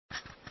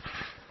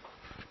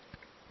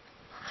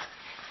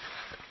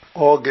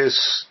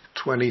August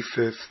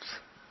 25th,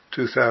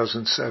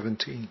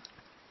 2017.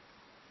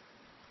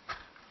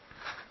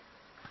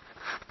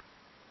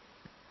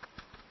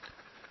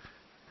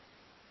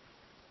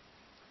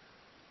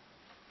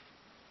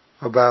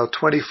 About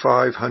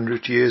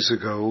 2,500 years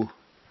ago,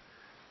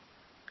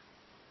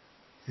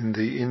 in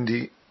the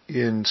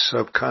Indian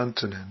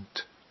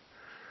subcontinent,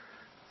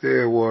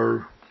 there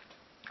were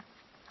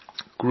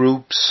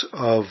groups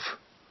of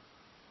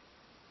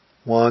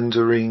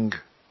wandering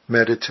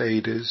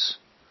meditators,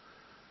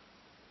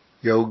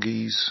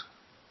 yogis,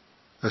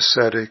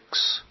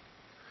 ascetics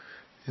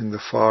in the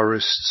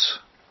forests.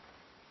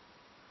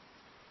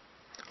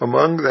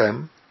 Among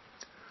them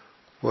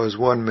was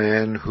one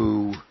man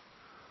who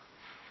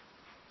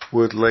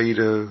would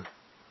later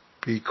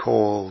be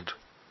called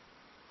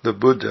the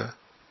Buddha.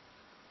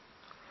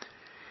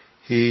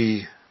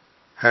 He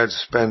had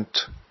spent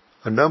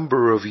a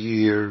number of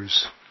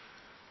years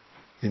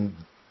in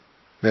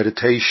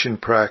meditation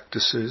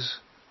practices,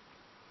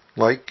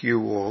 like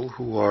you all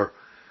who are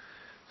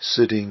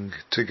sitting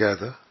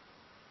together.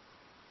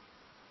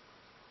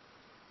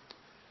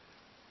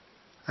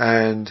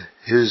 And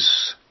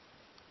his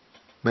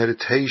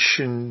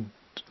meditation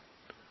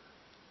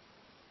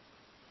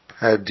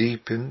had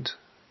deepened.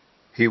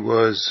 He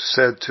was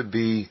said to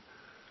be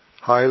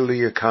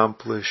highly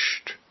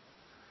accomplished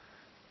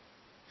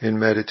in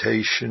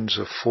meditations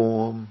of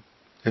form,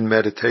 in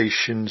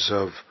meditations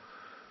of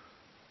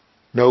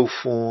no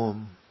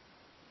form,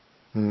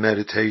 in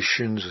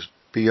meditations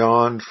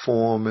beyond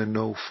form and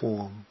no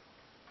form.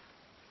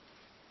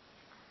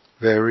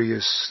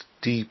 Various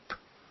deep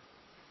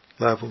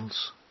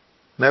levels.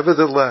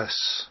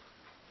 Nevertheless,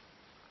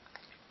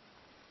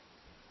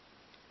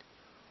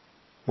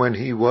 when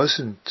he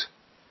wasn't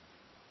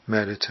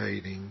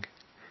meditating,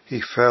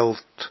 he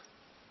felt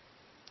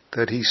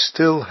that he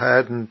still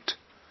hadn't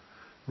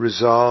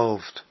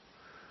resolved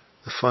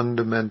the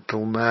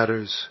fundamental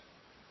matters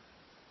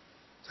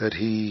that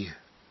he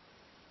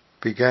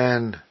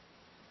began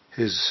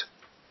his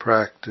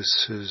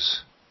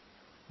practices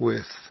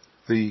with,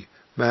 the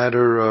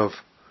matter of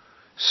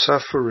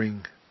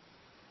suffering,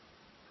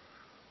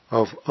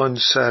 of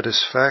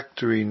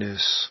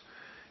unsatisfactoriness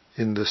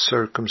in the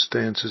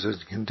circumstances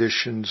and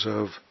conditions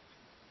of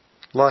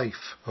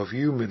life, of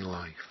human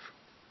life.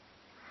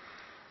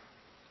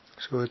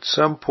 So at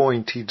some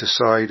point he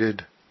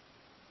decided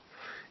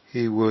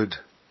he would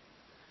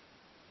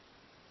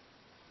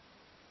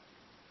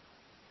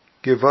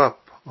give up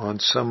on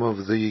some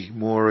of the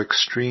more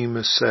extreme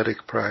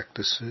ascetic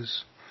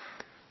practices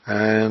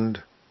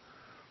and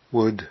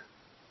would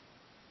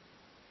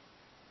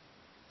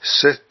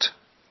sit,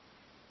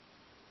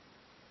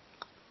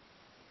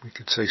 we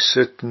could say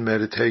sit in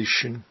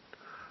meditation,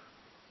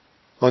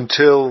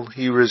 until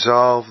he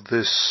resolved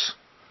this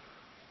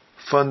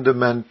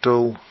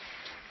fundamental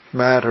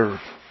matter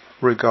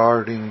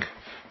regarding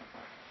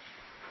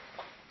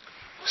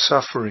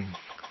suffering,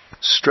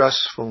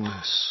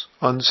 stressfulness,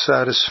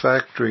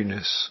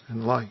 unsatisfactoriness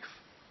in life.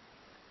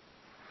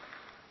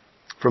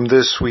 From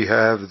this we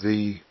have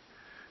the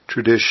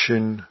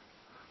tradition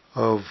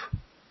of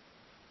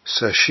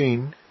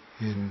Sesshin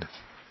in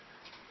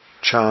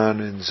Chan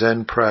and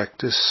Zen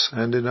practice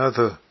and in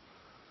other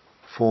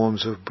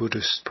forms of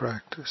Buddhist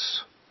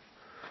practice.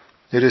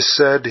 It is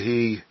said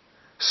he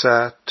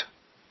sat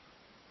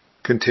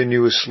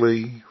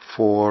continuously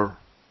for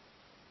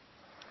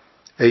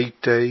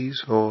 8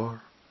 days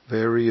or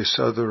various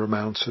other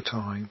amounts of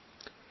time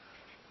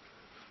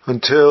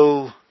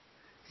until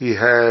he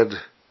had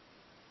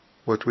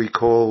what we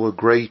call a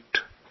great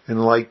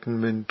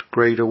enlightenment,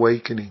 great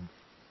awakening.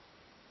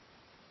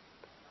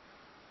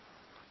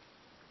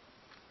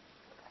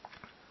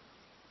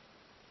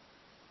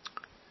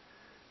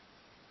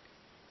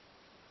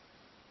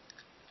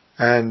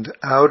 And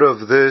out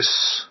of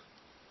this,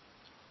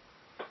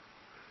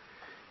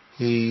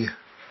 he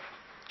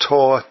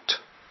taught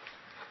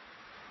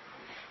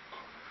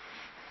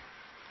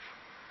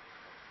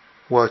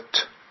what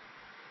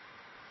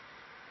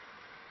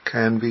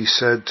can be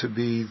said to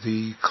be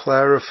the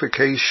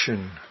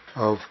clarification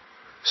of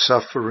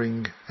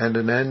suffering and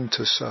an end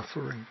to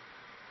suffering.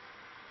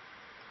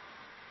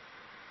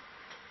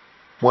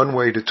 One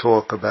way to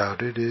talk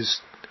about it is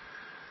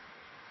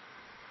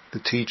the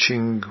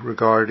teaching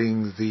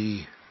regarding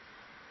the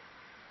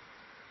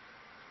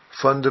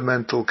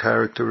fundamental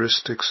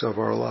characteristics of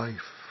our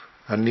life.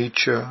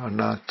 Anicca,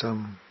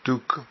 anattam,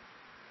 dukkha.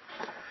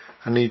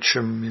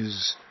 Anicca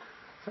is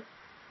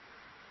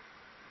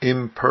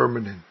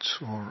impermanence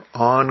or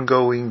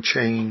ongoing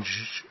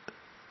change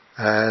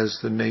as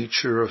the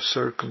nature of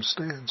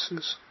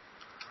circumstances.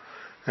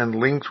 And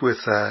linked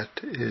with that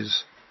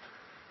is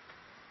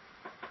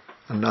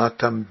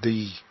anattam,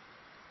 the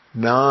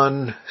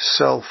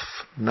non-self,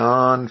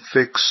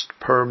 non-fixed,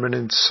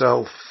 permanent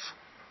self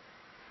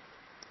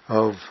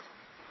of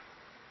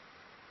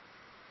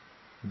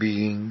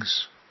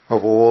beings,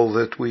 of all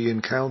that we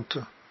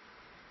encounter.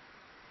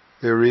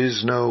 There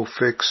is no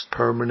fixed,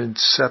 permanent,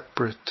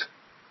 separate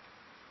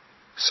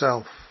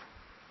self.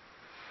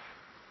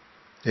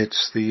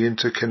 It's the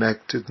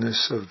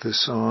interconnectedness of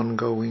this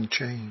ongoing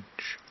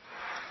change.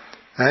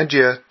 And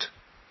yet,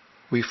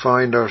 we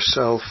find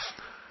ourselves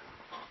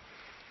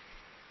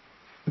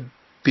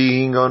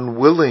being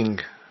unwilling,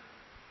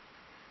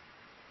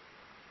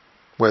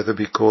 whether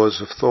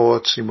because of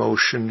thoughts,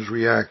 emotions,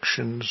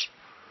 reactions,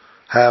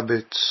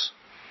 habits,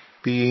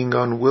 being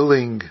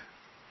unwilling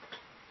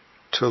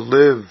to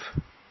live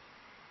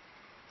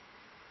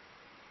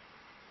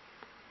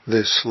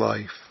this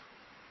life.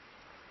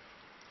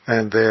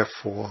 And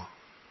therefore,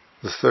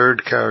 the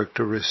third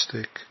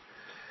characteristic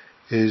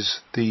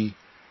is the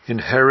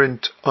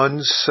inherent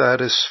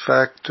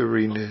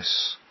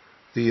unsatisfactoriness,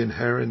 the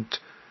inherent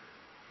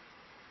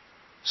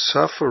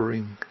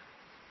suffering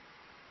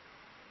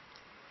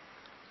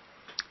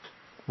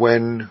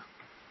when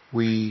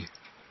we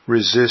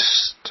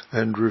resist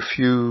and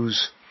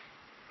refuse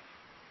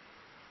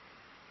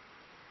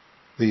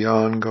the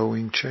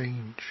ongoing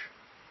change.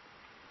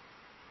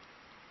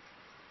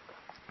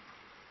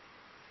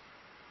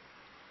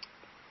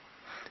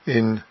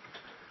 In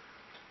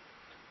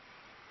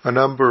a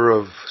number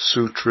of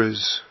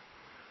sutras,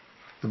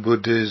 the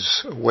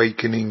Buddha's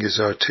awakening is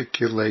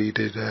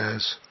articulated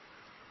as,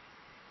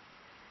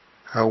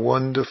 how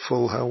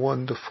wonderful,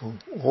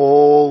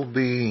 all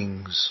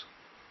beings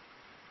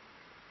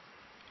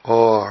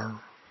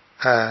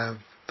have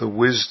the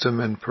wisdom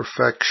and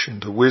perfection.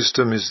 The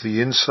wisdom is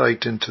the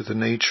insight into the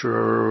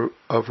nature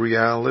of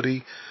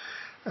reality,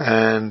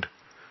 and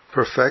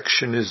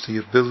perfection is the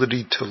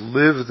ability to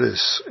live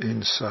this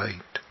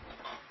insight.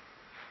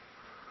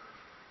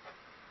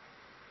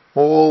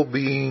 All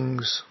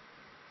beings,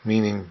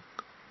 meaning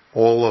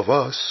all of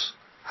us,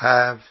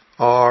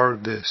 are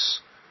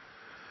this.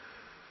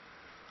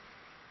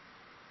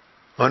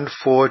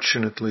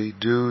 Unfortunately,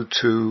 due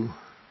to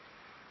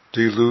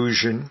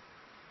delusion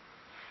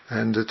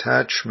and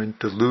attachment,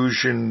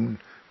 delusion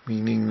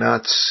meaning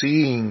not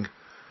seeing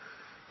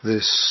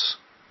this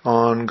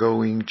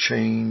ongoing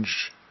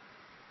change,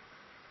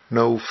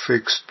 no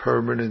fixed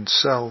permanent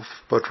self,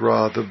 but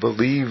rather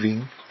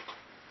believing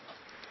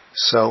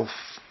self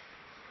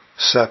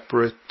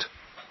separate,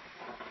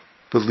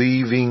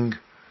 believing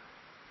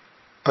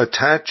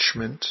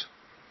attachment.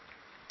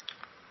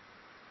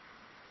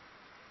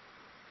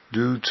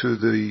 Due to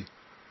the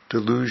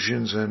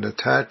delusions and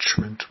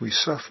attachment, we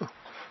suffer.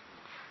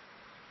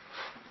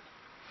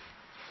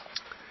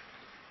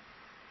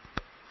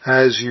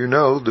 As you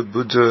know, the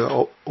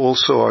Buddha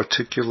also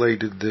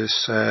articulated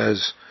this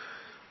as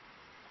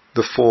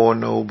the Four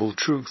Noble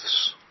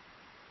Truths.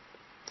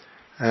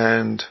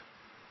 And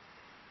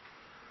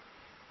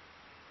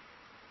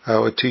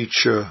our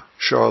teacher,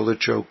 Charlotte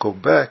Joko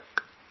Beck,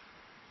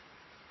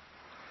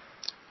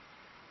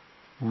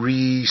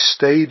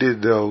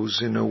 restated those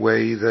in a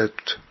way that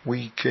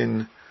we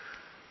can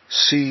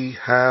see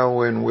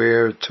how and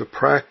where to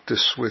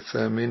practice with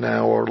them in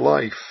our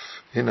life,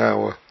 in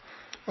our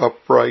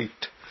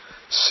upright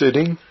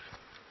sitting,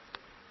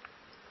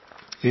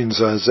 in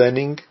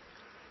zazening,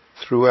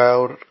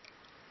 throughout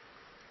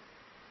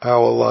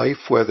our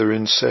life, whether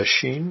in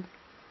sesshin,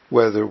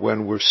 whether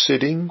when we're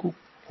sitting,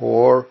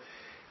 or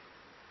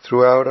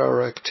throughout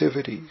our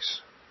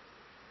activities.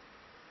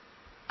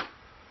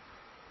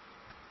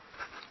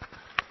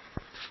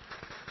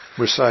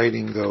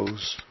 Reciting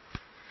those,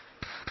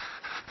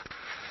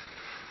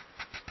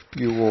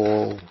 you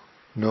all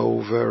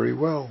know very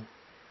well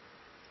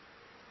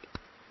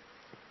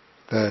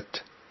that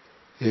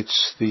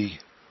it's the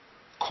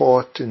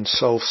caught in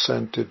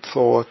self-centered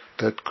thought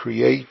that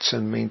creates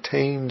and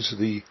maintains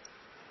the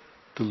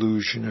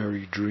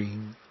delusionary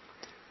dream.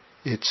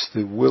 It's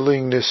the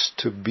willingness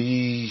to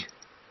be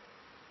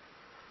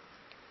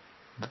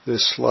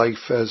this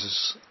life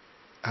as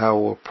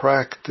our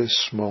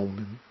practice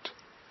moment,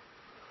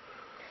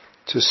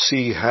 to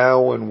see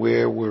how and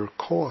where we're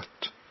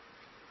caught,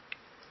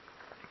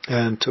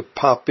 and to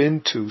pop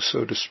into,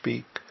 so to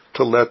speak,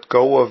 to let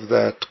go of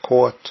that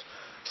caught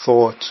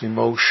thoughts,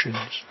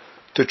 emotions,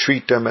 to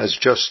treat them as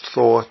just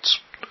thoughts,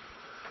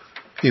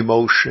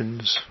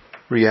 emotions,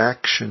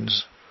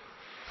 reactions,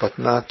 but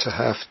not to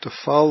have to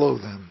follow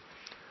them.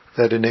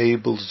 That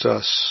enables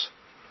us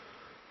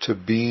to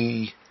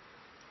be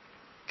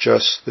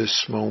just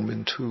this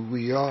moment who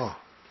we are,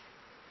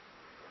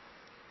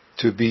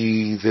 to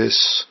be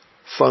this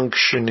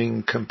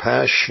functioning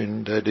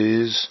compassion that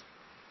is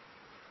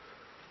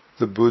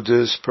the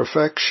Buddha's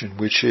perfection,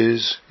 which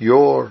is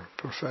your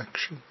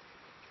perfection.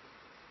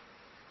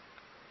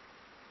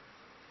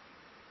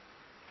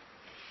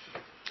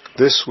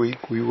 This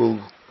week we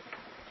will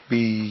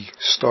be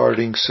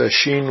starting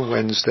Sesshin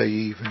Wednesday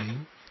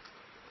evening,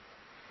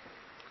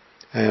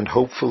 and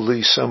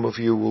hopefully some of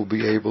you will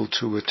be able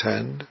to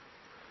attend,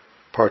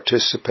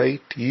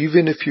 participate,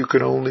 even if you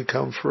can only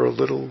come for a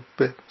little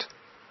bit.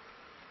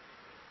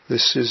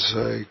 This is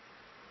a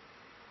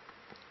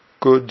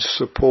good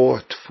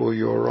support for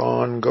your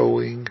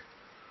ongoing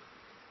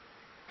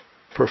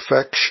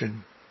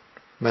perfection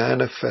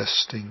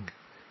manifesting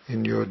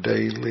in your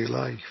daily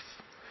life.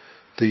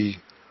 The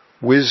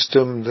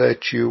wisdom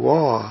that you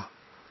are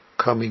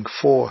coming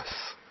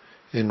forth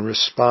in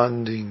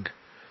responding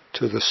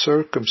to the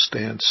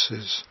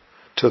circumstances,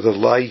 to the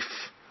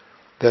life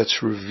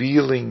that's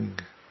revealing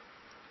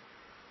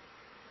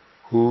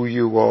who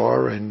you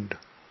are and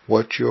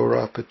what your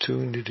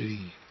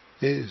opportunity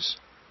is.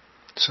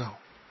 So,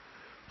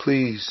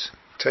 please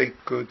take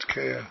good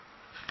care.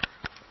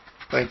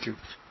 Thank you.